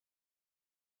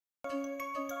Hello,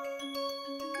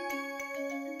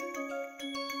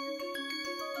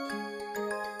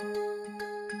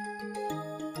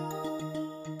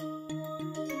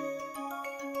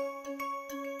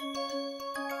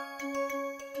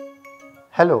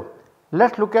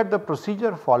 let us look at the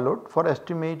procedure followed for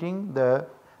estimating the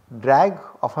drag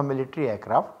of a military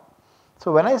aircraft.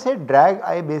 So, when I say drag,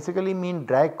 I basically mean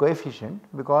drag coefficient,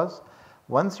 because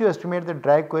once you estimate the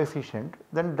drag coefficient,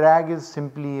 then drag is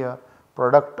simply a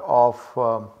product of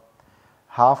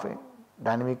half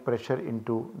dynamic pressure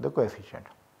into the coefficient.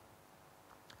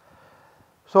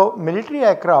 So, military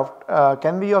aircraft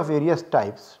can be of various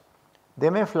types. They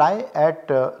may fly at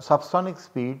subsonic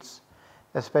speeds,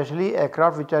 especially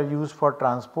aircraft which are used for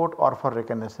transport or for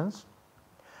reconnaissance,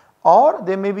 or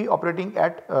they may be operating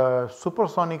at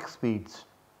supersonic speeds.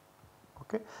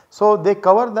 Okay. So, they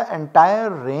cover the entire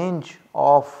range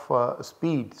of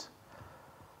speeds.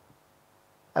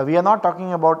 We are not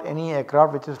talking about any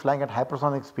aircraft which is flying at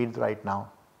hypersonic speeds right now.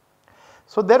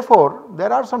 So, therefore,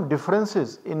 there are some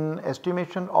differences in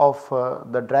estimation of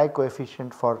the drag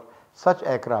coefficient for such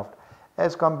aircraft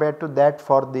as compared to that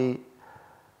for the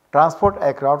transport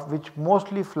aircraft, which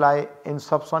mostly fly in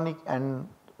subsonic and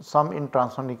some in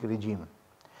transonic regime.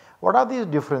 What are these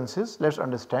differences? Let us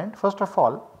understand. First of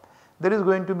all, there is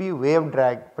going to be wave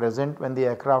drag present when the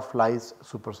aircraft flies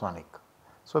supersonic.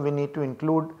 So, we need to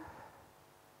include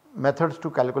methods to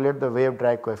calculate the wave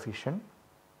drag coefficient.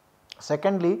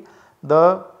 Secondly,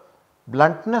 the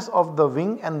bluntness of the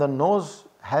wing and the nose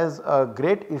has a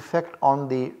great effect on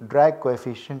the drag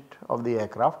coefficient of the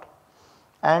aircraft,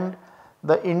 and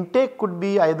the intake could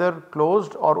be either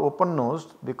closed or open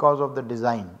nosed because of the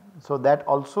design. So, that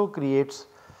also creates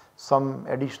some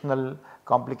additional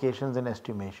complications in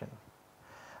estimation.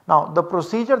 Now, the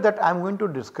procedure that I am going to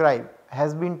describe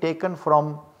has been taken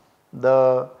from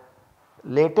the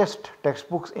latest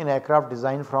textbooks in aircraft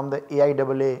design from the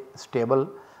AIAA stable,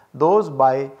 those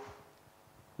by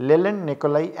Leland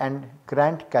Nicolai and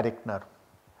Grant Carrickner.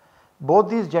 Both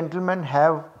these gentlemen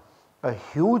have a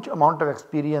huge amount of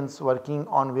experience working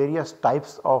on various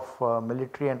types of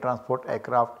military and transport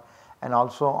aircraft, and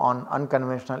also on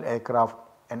unconventional aircraft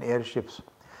and airships.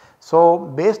 So,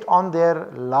 based on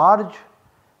their large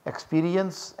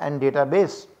experience and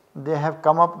database, they have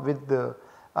come up with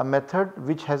a method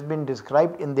which has been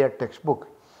described in their textbook.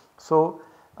 So,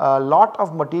 a lot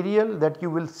of material that you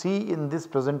will see in this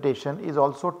presentation is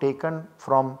also taken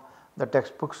from the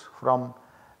textbooks from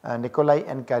Nicolai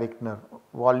and Carrickner,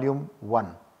 volume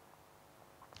 1.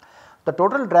 The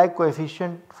total drag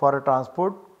coefficient for a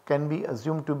transport can be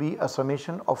assumed to be a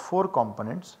summation of 4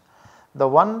 components. The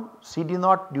one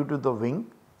CD0 due to the wing,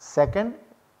 second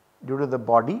due to the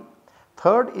body,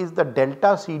 third is the delta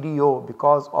CDO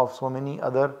because of so many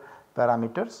other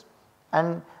parameters,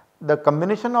 and the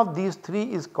combination of these 3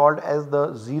 is called as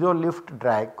the zero lift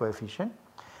drag coefficient,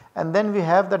 and then we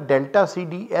have the delta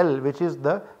CDL, which is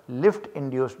the lift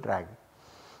induced drag.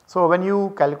 So, when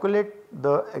you calculate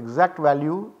the exact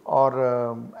value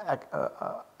or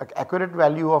accurate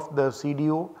value of the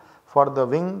CDO for the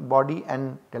wing, body,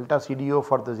 and delta CDO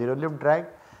for the zero lift drag,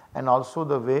 and also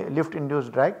the lift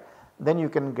induced drag, then you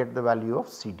can get the value of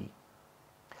CD.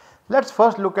 Let us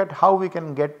first look at how we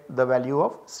can get the value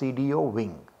of CDO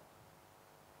wing.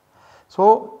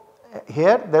 So,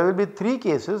 here there will be 3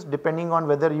 cases depending on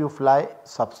whether you fly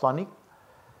subsonic,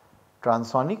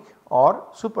 transonic or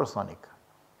supersonic.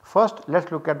 First, let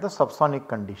us look at the subsonic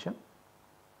condition.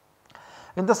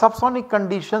 In the subsonic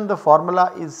condition, the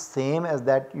formula is same as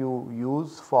that you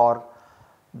use for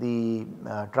the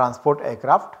transport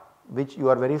aircraft, which you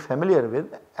are very familiar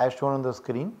with as shown on the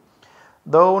screen.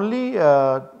 The only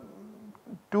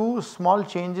 2 small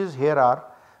changes here are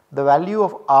the value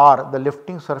of R, the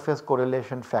lifting surface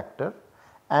correlation factor,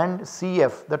 and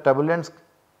CF, the turbulence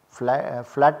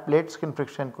flat plate skin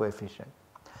friction coefficient.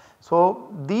 So,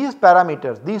 these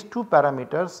parameters, these 2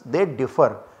 parameters, they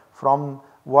differ from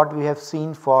what we have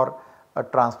seen for a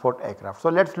transport aircraft. So,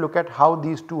 let us look at how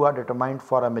these 2 are determined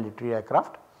for a military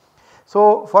aircraft.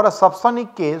 So, for a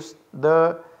subsonic case,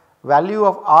 the value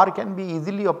of R can be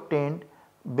easily obtained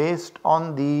based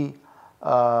on the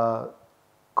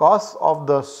cos of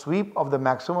the sweep of the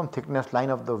maximum thickness line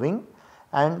of the wing,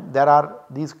 and there are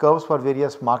these curves for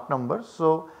various Mach numbers.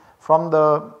 So, from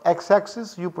the x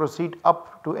axis you proceed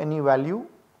up to any value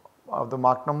of the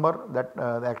Mach number that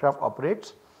the aircraft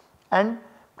operates, and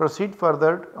proceed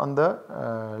further on the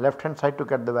left hand side to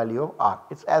get the value of R.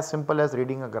 It is as simple as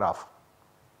reading a graph.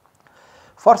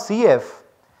 For CF,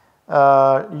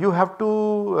 you have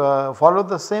to follow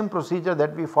the same procedure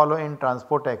that we follow in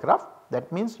transport aircraft.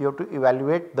 That means you have to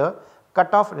evaluate the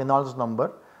cutoff Reynolds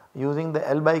number using the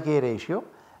L by K ratio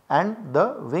and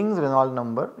the wings Reynolds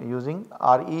number using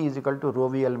Re is equal to rho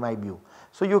v L my mu.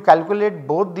 So, you calculate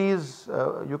both these,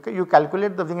 you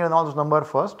calculate the wing Reynolds number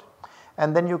first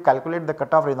and then you calculate the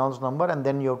cutoff Reynolds number and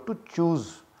then you have to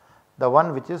choose the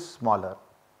one which is smaller.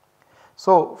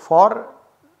 So, for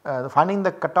finding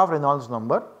the cutoff Reynolds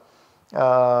number,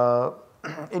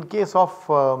 in case of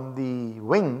the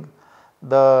wing,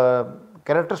 the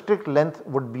characteristic length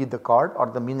would be the chord or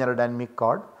the mean aerodynamic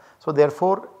chord. So,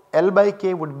 therefore, L by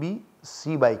K would be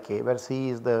C by K, where C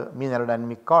is the mean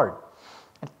aerodynamic chord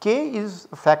and K is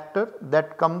a factor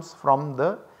that comes from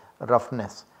the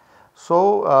roughness.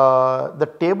 So, the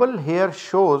table here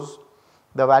shows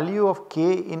the value of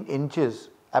K in inches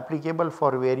applicable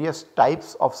for various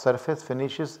types of surface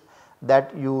finishes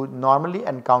that you normally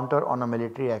encounter on a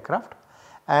military aircraft,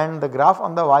 and the graph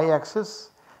on the y axis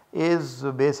is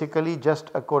basically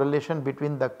just a correlation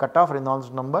between the cutoff Reynolds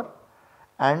number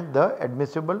and the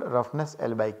admissible roughness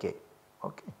L by K.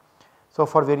 Okay. So,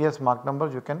 for various Mach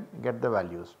numbers you can get the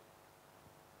values.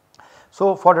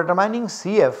 So, for determining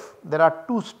CF there are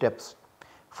two steps.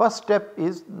 First step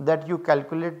is that you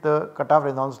calculate the cutoff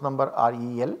Reynolds number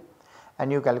REL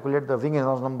and you calculate the wing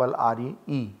Reynolds number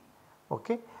RE,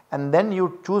 okay, and then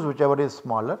you choose whichever is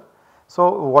smaller.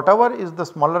 So, whatever is the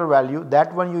smaller value,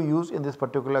 that one you use in this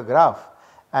particular graph,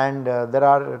 and there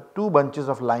are two bunches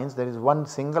of lines. There is one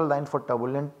single line for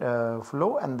turbulent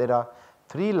flow and there are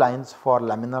 3 lines for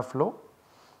laminar flow.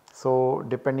 So,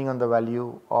 depending on the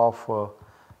value of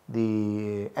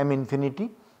the m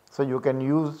infinity. So, you can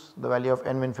use the value of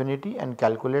m infinity and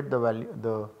calculate the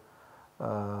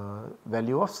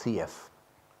value of CF.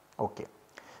 Okay.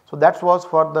 So, that was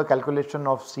for the calculation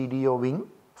of CDO wing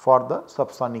for the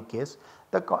subsonic case.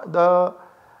 The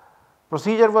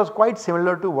procedure was quite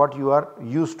similar to what you are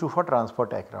used to for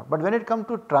transport aircraft, but when it comes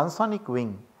to transonic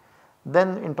wing,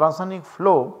 then in transonic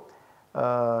flow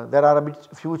there are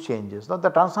a few changes. Now, the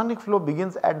transonic flow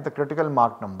begins at the critical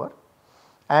Mach number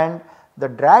and the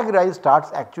drag rise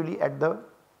starts actually at the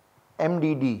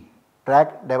MDD,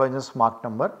 drag divergence Mach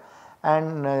number,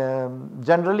 and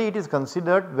generally it is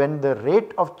considered when the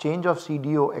rate of change of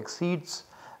CDO exceeds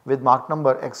with Mach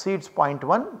number exceeds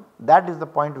 0.1, that is the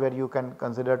point where you can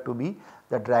consider to be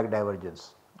the drag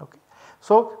divergence. Okay.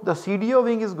 So, the CDO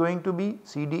wing is going to be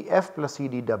CDF plus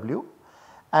CDW,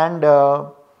 and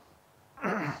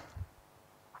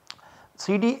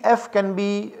CDF can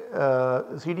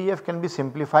be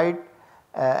simplified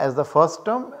as the first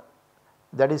term,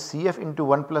 that is CF into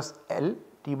 1 plus L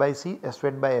T by C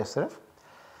SZ by SRF.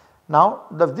 Now,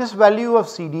 this value of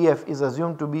CDF is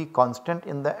assumed to be constant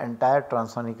in the entire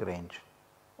transonic range.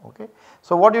 Okay.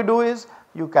 So, what you do is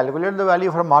you calculate the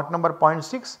value for Mach number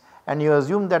 0.6 and you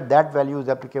assume that that value is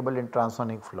applicable in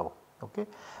transonic flow. Okay.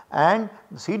 And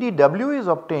CDW is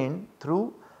obtained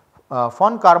through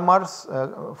von Karman's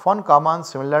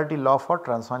similarity law for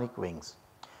transonic wings.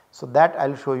 So, that I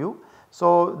will show you.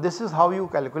 So, this is how you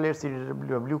calculate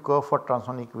CDW curve for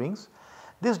transonic wings.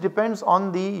 This depends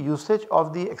on the usage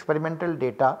of the experimental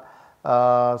data.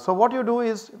 So, what you do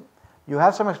is you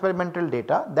have some experimental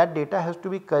data, that data has to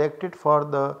be corrected for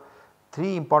the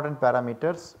 3 important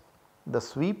parameters, the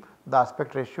sweep, the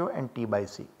aspect ratio and T by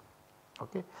C.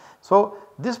 Okay. So,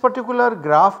 this particular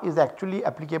graph is actually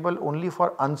applicable only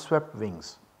for unswept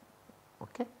wings.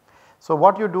 Okay. So,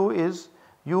 what you do is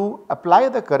you apply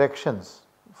the corrections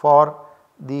for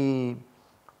the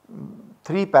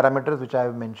 3 parameters which I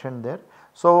have mentioned there.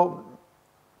 So,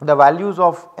 the values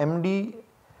of MD,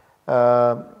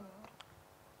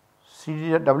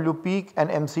 CDW peak and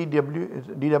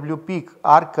DW peak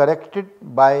are corrected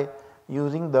by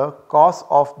using the cos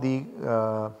of the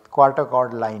quarter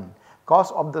chord line,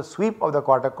 cos of the sweep of the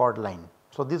quarter chord line.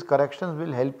 So, these corrections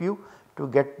will help you to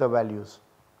get the values.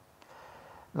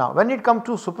 Now, when it comes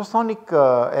to supersonic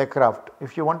aircraft,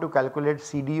 if you want to calculate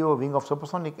CDO wing of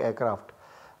supersonic aircraft,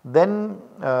 then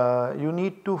you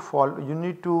need to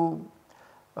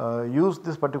use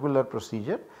this particular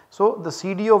procedure. So, the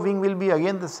CDO wing will be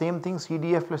again the same thing,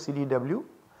 CDF plus CDW.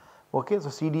 Okay. So,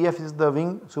 CDF is the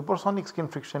wing supersonic skin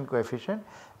friction coefficient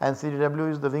and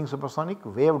CDW is the wing supersonic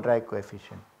wave drag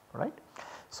coefficient, right.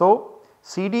 So,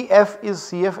 CDF is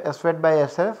CF SZ by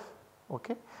SRF,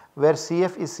 okay, where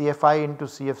CF is CFI into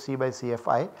CFC by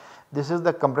CFI. This is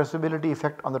the compressibility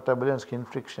effect on the turbulent skin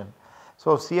friction.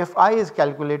 So, CFI is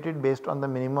calculated based on the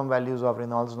minimum values of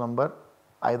Reynolds number,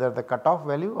 either the cutoff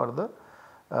value or the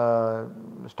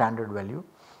standard value.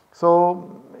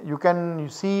 So, you can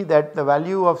see that the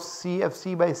value of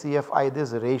CFC by CFI,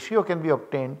 this ratio can be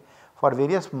obtained for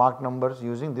various Mach numbers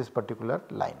using this particular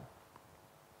line.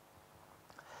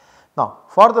 Now,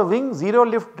 for the wing zero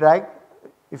lift drag,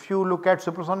 if you look at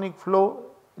supersonic flow,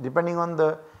 depending on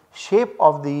the shape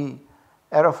of the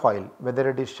aerofoil, whether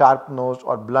it is sharp nosed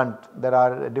or blunt, there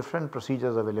are different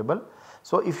procedures available.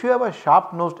 So, if you have a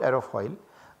sharp nosed aerofoil,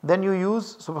 then you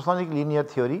use supersonic linear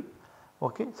theory.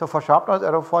 Okay. So, for sharp nosed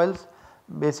aerofoils,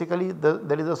 basically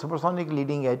there is a supersonic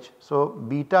leading edge. So,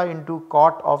 beta into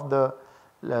cot of the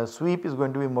sweep is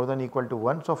going to be more than equal to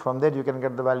 1. So, from there you can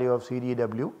get the value of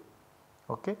CDW,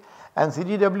 okay. And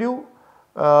CDW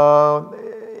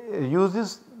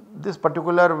uses this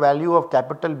particular value of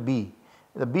capital B,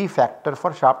 the B factor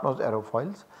for sharp nose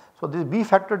aerofoils. So, this B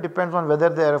factor depends on whether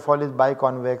the aerofoil is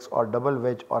biconvex or double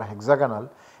wedge or hexagonal.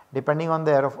 Depending on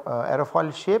the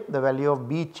aerofoil shape, the value of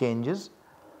B changes.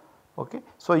 Okay.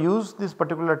 So, use this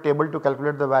particular table to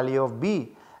calculate the value of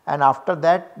B, and after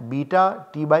that beta,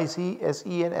 T by C,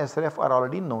 SE and SRF are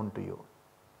already known to you.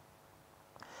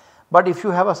 But if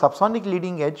you have a subsonic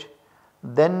leading edge,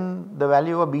 then the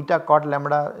value of beta cot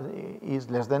lambda is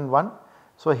less than 1.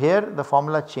 So, here the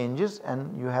formula changes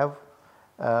and you have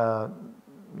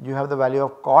the value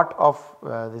of cot of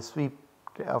the sweep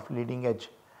of leading edge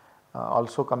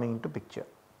also coming into picture.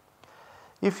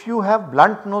 If you have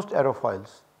blunt nosed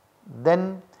aerofoils,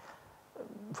 then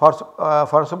for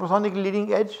supersonic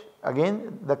leading edge,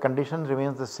 again the condition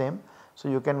remains the same. So,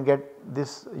 you can get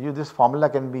this formula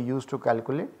can be used to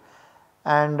calculate,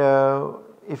 and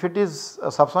if it is a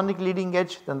subsonic leading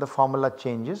edge, then the formula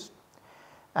changes,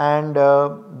 and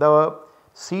the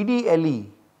CDLE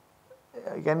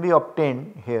can be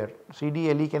obtained here.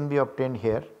 CDLE can be obtained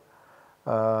here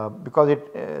because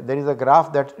there is a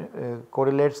graph that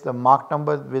correlates the Mach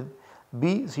number with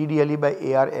B CDLE by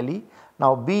ARLE.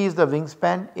 Now, B is the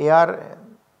wingspan, AR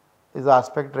is the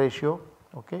aspect ratio,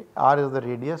 okay, R is the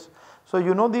radius. So,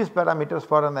 you know these parameters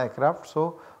for an aircraft.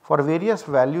 So, for various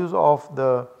values of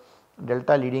the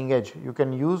delta leading edge, you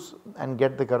can use and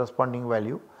get the corresponding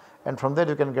value, and from there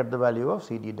you can get the value of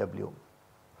CDW.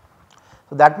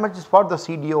 So, that much is for the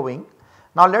CDO wing.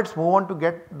 Now, let us move on to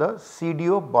get the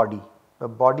CDO body, the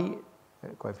body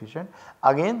coefficient.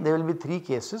 Again there will be 3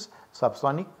 cases: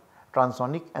 subsonic,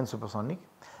 transonic and supersonic.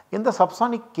 In the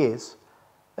subsonic case,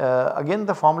 again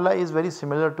the formula is very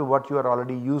similar to what you are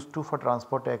already used to for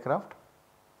transport aircraft.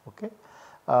 Okay.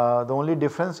 The only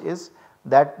difference is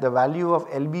that the value of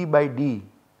LB by D,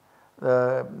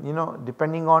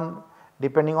 depending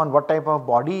on what type of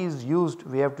body is used,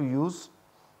 we have to use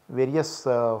various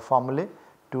formulae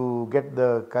to get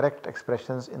the correct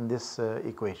expressions in this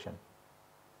equation.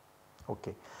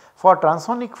 Okay. For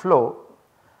transonic flow,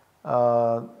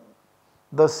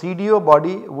 the CDO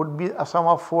body would be a sum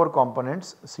of 4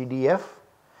 components: CDF,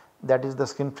 that is the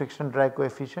skin friction drag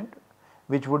coefficient,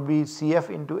 which would be CF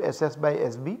into SS by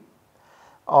SB,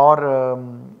 or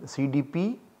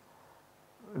CDP,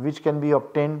 which can be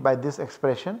obtained by this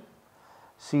expression,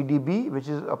 CDB, which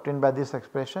is obtained by this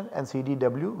expression, and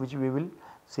CDW, which we will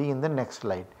see in the next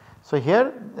slide. So,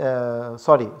 here so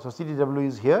CDW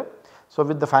is here. So,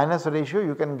 with the fineness ratio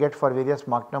you can get for various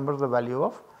Mach numbers the value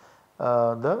of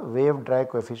the wave drag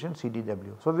coefficient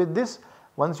CDW. So, with this,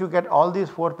 once you get all these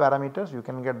 4 parameters, you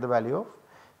can get the value of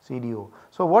CDO.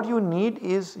 So, what you need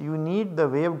is you need the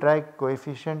wave drag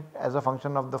coefficient as a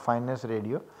function of the fineness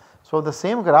ratio. So, the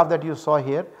same graph that you saw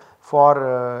here,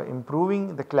 for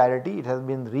improving the clarity, it has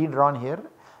been redrawn here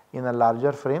in a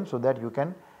larger frame, so that you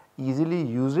can easily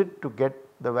use it to get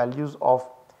the values of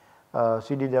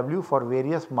CDW for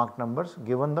various Mach numbers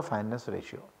given the fineness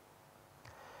ratio.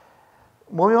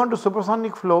 Moving on to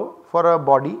supersonic flow for a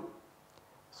body.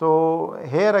 So,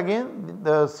 here again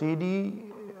the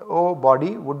CDO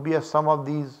body would be a sum of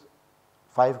these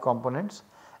 5 components,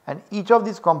 and each of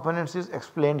these components is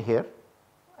explained here,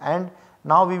 and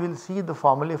now we will see the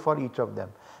formulae for each of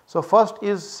them. So, first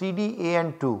is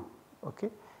CDAN2, okay.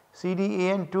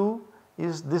 CDAN2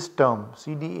 is this term,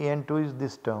 CDAN2 is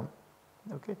this term,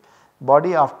 okay.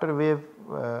 Body after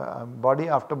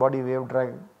body wave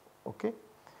drag, okay.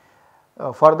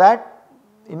 For that,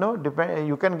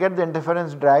 you can get the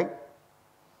interference drag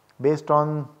based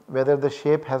on whether the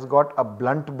shape has got a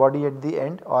blunt body at the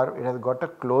end or it has got a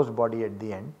closed body at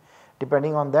the end.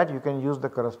 Depending on that, you can use the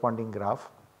corresponding graph.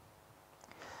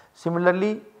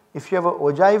 Similarly, if you have a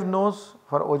ogive nose,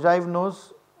 for ogive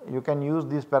nose you can use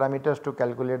these parameters to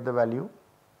calculate the value,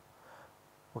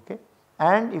 okay.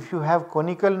 And if you have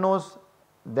conical nose,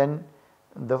 then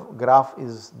the graph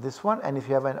is this one, and if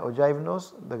you have an ogive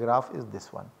nose, the graph is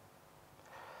this one.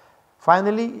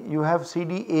 Finally, you have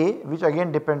CDA, which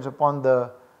again depends upon the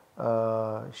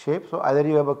shape. So, either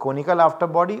you have a conical after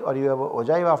body or you have a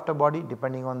ogive after body.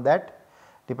 Depending on that,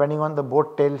 depending on the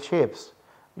both tail shapes,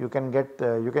 you can get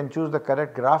you can choose the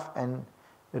correct graph and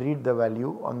read the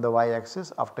value on the y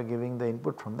axis after giving the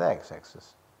input from the x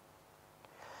axis.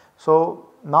 So,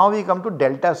 now we come to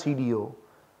delta CDO.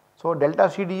 So, delta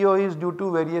CDO is due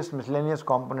to various miscellaneous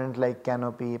components like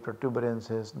canopy,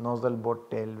 protuberances, nozzle boat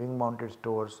tail, wing mounted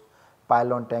stores,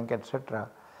 pylon tank, etc.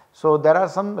 So, there are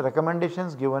some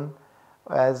recommendations given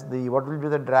as the what will be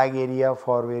the drag area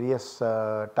for various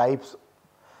types.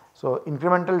 So,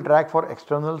 incremental drag for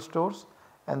external stores,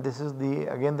 and this is the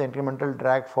again the incremental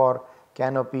drag for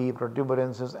canopy,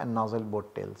 protuberances and nozzle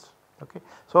boat tails. Okay.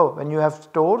 So, when you have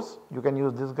stores you can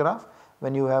use this graph,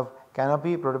 when you have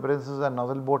canopy, protuberances and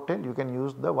nozzle boat tail you can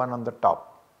use the one on the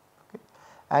top, okay.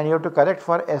 And you have to correct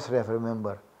for SREF,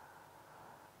 remember.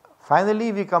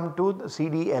 Finally, we come to the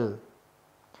CDL.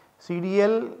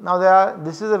 CDL, now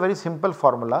this is a very simple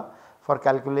formula for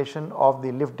calculation of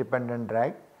the lift dependent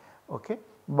drag, okay.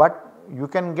 But you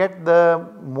can get the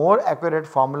more accurate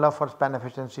formula for span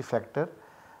efficiency factor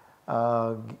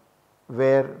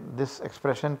where this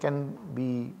expression can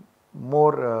be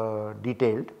more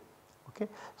detailed, okay.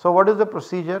 So, what is the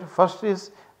procedure? First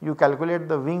is you calculate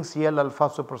the wing CL alpha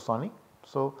supersonic.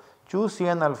 So, choose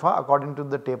Cn alpha according to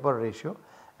the taper ratio,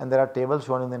 and there are tables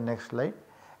shown in the next slide,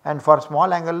 and for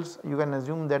small angles you can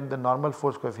assume that the normal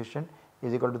force coefficient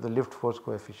is equal to the lift force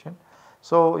coefficient.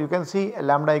 So, you can see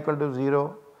lambda equal to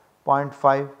 0,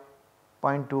 0.5,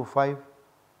 0.25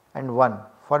 and 1.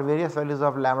 For various values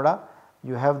of lambda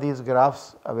you have these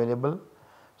graphs available.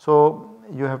 So,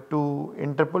 you have to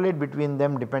interpolate between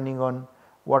them depending on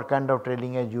what kind of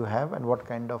trailing edge you have and what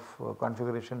kind of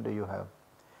configuration do you have.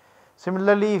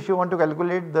 Similarly, if you want to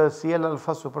calculate the CL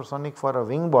alpha supersonic for a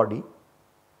wing body,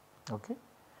 okay.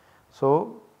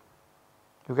 So,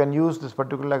 you can use this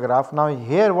particular graph. Now,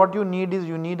 here what you need is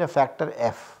you need a factor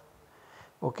f,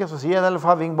 okay. So, CL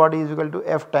alpha wing body is equal to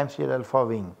f times CL alpha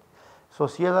wing. So,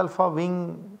 CL alpha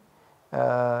wing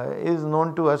is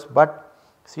known to us, but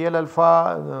CL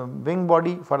alpha wing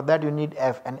body, for that you need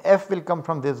f, and f will come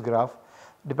from this graph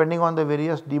depending on the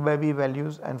various d by b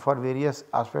values, and for various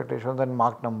aspect ratios and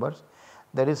Mach numbers.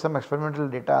 There is some experimental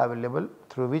data available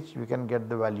through which we can get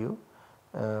the value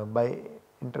by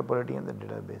interpolating in the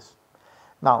database.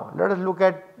 Now, let us look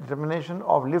at determination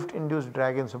of lift induced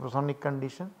drag in supersonic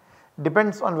condition.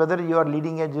 Depends on whether your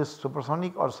leading edge is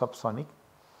supersonic or subsonic,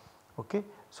 okay.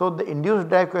 So, the induced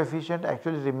drag coefficient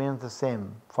actually remains the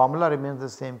same, formula remains the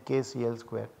same, k CL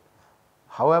square.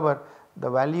 However, the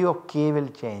value of k will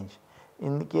change.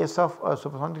 In the case of a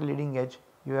supersonic leading edge,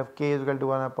 you have k is equal to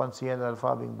 1 upon CL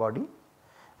alpha wing body,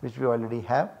 which we already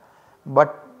have,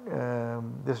 but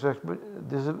this is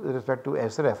with respect to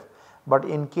SREF. But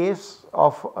in case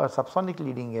of a subsonic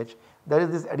leading edge, there is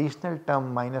this additional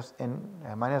term minus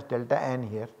delta n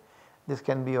here. This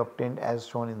can be obtained as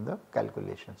shown in the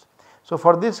calculations. So,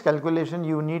 for this calculation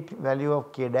you need value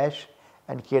of k dash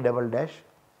and k double dash.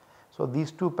 So,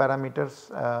 these two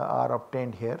parameters are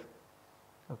obtained here,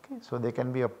 okay. So, they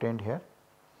can be obtained here.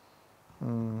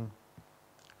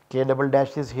 K double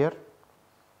dash is here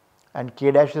and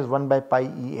k dash is 1 by pi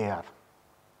EAR.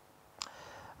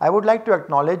 I would like to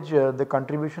acknowledge the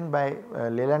contribution by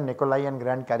Leland Nicolai and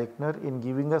Grant Carichner in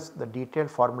giving us the detailed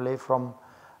formulae from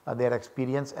their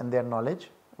experience and their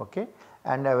knowledge, okay,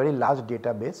 and a very large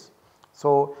database.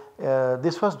 So,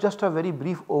 this was just a very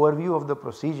brief overview of the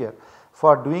procedure.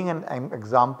 For doing an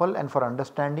example and for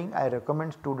understanding, I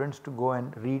recommend students to go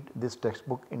and read this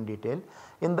textbook in detail.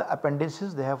 In the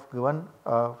appendices they have given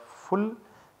a full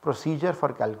procedure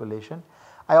for calculation.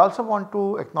 I also want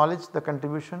to acknowledge the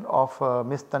contribution of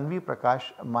Ms. Tanvi Prakash,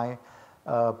 my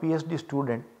PhD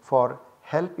student, for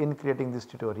help in creating this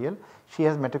tutorial. She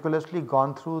has meticulously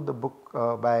gone through the book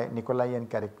by Nicolai and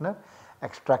Carichner,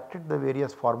 extracted the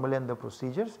various formulae and the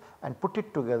procedures and put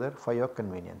it together for your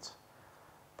convenience.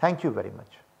 Thank you very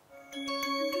much.